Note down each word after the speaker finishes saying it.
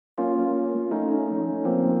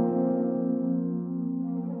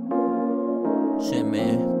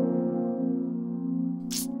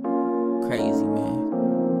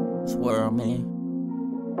world, man.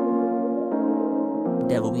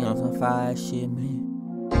 Devil be on some fire shit,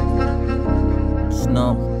 man. Just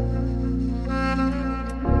know,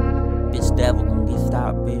 bitch, devil gon' get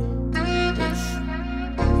stopped, bitch.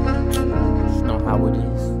 Just know how it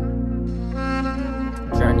is.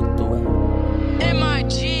 Journey through it.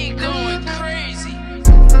 MIG going crazy.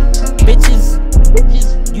 Bitches,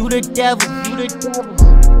 you the devil,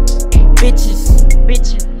 Bitches,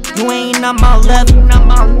 you ain't on my level,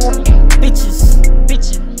 Bitches,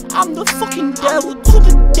 I'm the fucking devil to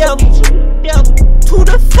the devil, to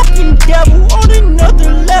the fucking devil on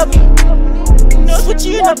another level.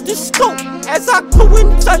 Switching up the scope as I go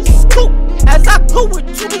inside the scope, as I go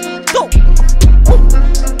into the dope.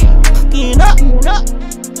 Cooking up,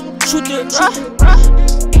 shoot it right,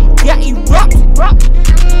 yeah, erupt,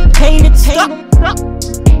 pain and stop,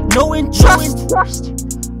 no interest,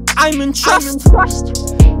 I'm in trust,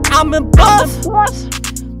 I'm in buff,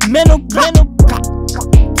 mental got,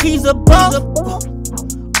 keys above,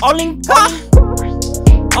 all in God,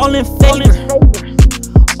 all in favor,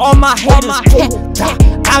 all my haters can't die,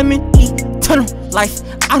 I'm in eternal life,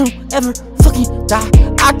 I don't ever fucking die,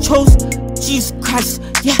 I chose Jesus Christ,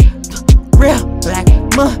 yeah, the real black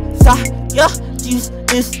Messiah, Jesus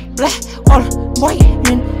is black, all white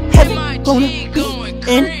in heaven, gonna be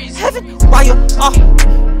in heaven, while you are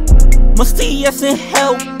must see us in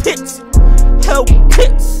hell pits,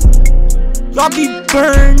 y'all be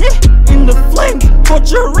burning in the flames,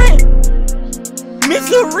 torturing,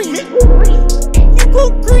 misery, you go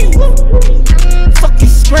grieve, fucking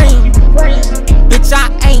scream, bitch, I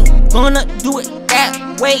ain't gonna do it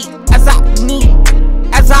that way, as I need,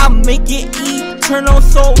 as I make it eternal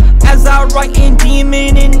soul, as I write in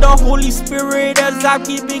demon in the Holy Spirit, as I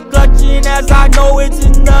keep it clutching, as I know it's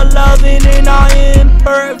in the loving and our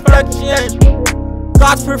imperfection,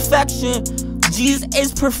 God's perfection, Jesus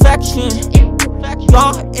is perfection,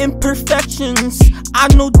 y'all imperfections, I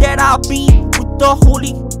know that I'll be with the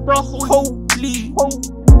holy,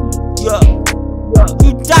 yeah,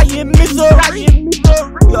 you die in misery,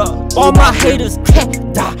 yeah, all my haters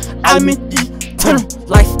can't die, I'm in eternal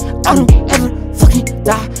life, I don't ever fucking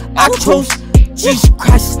die, I chose Jesus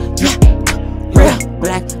Christ, yeah, real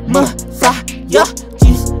black Messiah,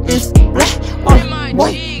 Jesus is black, all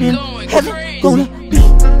white in heaven, gonna be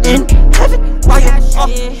in heaven, while you are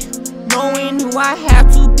knowing who I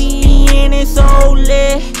have to be in, it's so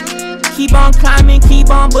lit, keep on climbing, keep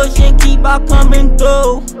on pushing, keep on coming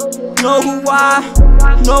through, know who I,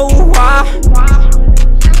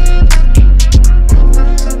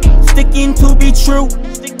 sticking to be true,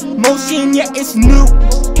 motion, yeah, it's new,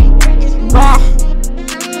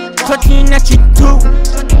 clutching at you too,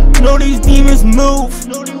 know these demons move,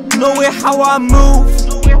 know it how I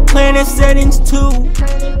move, planet settings too.